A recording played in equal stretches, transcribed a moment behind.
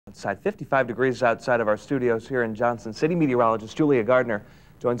Outside, 55 degrees outside of our studios here in Johnson City. Meteorologist Julia Gardner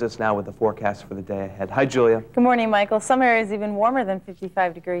joins us now with the forecast for the day ahead. Hi, Julia. Good morning, Michael. Some areas even warmer than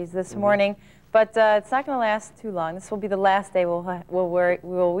 55 degrees this morning, but it's not going to last too long. This will be the last day we'll help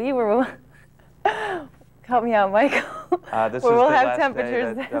me out, Michael. We'll have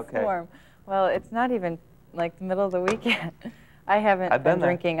temperatures this warm. Well, it's not even like the middle of the weekend. I haven't been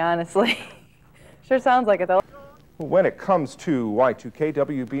drinking, honestly. Sure sounds like it, though. When it comes to Y2K,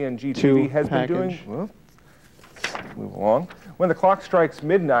 WBNG-TV has been doing, well, let's move along. When the clock strikes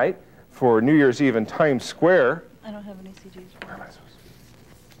midnight for New Year's Eve in Times Square. I don't have any CDs. Where am I supposed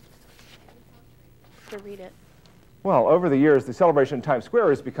to read it? Well, over the years, the celebration in Times Square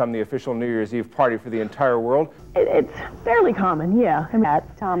has become the official New Year's Eve party for the entire world. It's fairly common, yeah.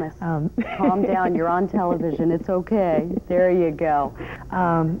 Thomas, calm down. You're on television. It's okay. There you go.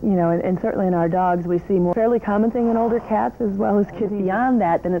 You know, and certainly in our dogs, we see more fairly common thing in older cats as well as kids. Beyond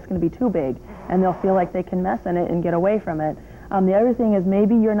that, then it's going to be too big, and they'll feel like they can mess in it and get away from it. The other thing is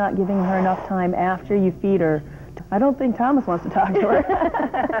maybe you're not giving her enough time after you feed her. I don't think Thomas wants to talk to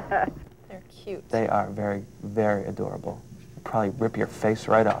her. They're cute. They are very, very adorable. They'll probably rip your face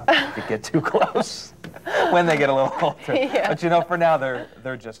right off if you get too close when they get a little older. Yeah. But you know, for now,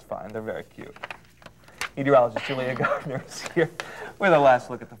 they're just fine. They're very cute. Meteorologist Julia Gardner is here with a last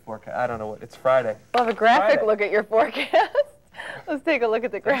look at the forecast. I don't know what, it's Friday. We'll have a graphic look at your forecast. Let's take a look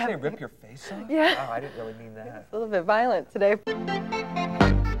at the graphic. Did you say rip your face off? Yeah. Oh, I didn't really mean that. It's a little bit violent today. Baby,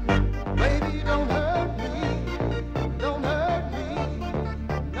 don't hurt me. Don't hurt me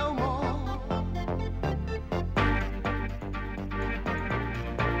no more.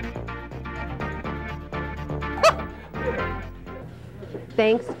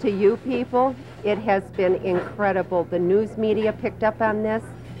 Thanks to you people, it has been incredible. The news media picked up on this.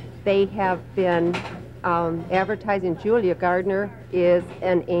 They have been advertising Julia Gardner is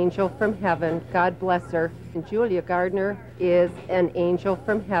an angel from heaven. God bless her. And Julia Gardner is an angel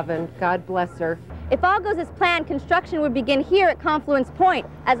from heaven. God bless her. If all goes as planned, construction would begin here at Confluence Point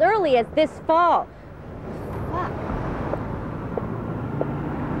as early as this fall.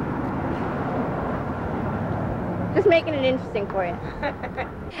 Just making it interesting for you.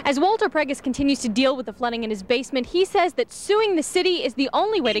 As Walter Preggis continues to deal with the flooding in his basement, he says that suing the city is the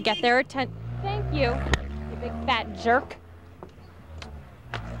only way to get their attention. Thank you, you big fat jerk.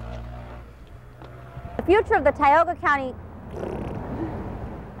 The future of the Tioga County...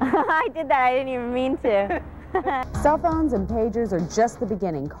 I did that, I didn't even mean to. Cell phones and pagers are just the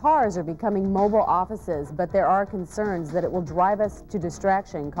beginning. Cars are becoming mobile offices, but there are concerns that it will drive us to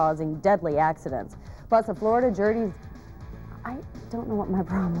distraction, causing deadly accidents. Plus, a Florida jury... I don't know what my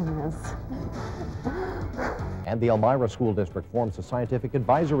problem is. And the Elmira School District forms a scientific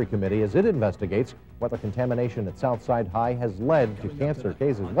advisory committee as it investigates whether contamination at Southside High has led to cancer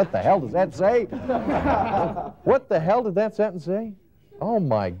cases. What the hell does that say? What the hell did that sentence say? Oh,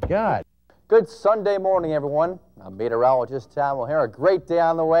 my God. Good Sunday morning, everyone. I'm meteorologist Tom O'Hara. A great day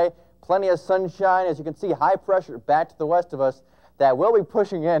on the way. Plenty of sunshine. As you can see, high pressure back to the west of us that will be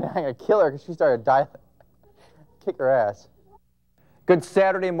pushing in. I'm going to kill her because she started dying. Kick her ass. Good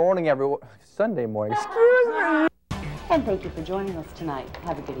Saturday morning, everyone. Sunday morning, excuse me. And thank you for joining us tonight.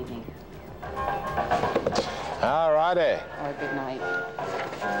 Have a good evening. All righty. Or good night.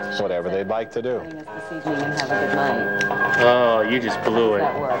 Whatever they'd like to do. Joining us this evening and have a good night. Oh, you just blew it.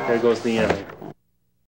 That work. There goes the end.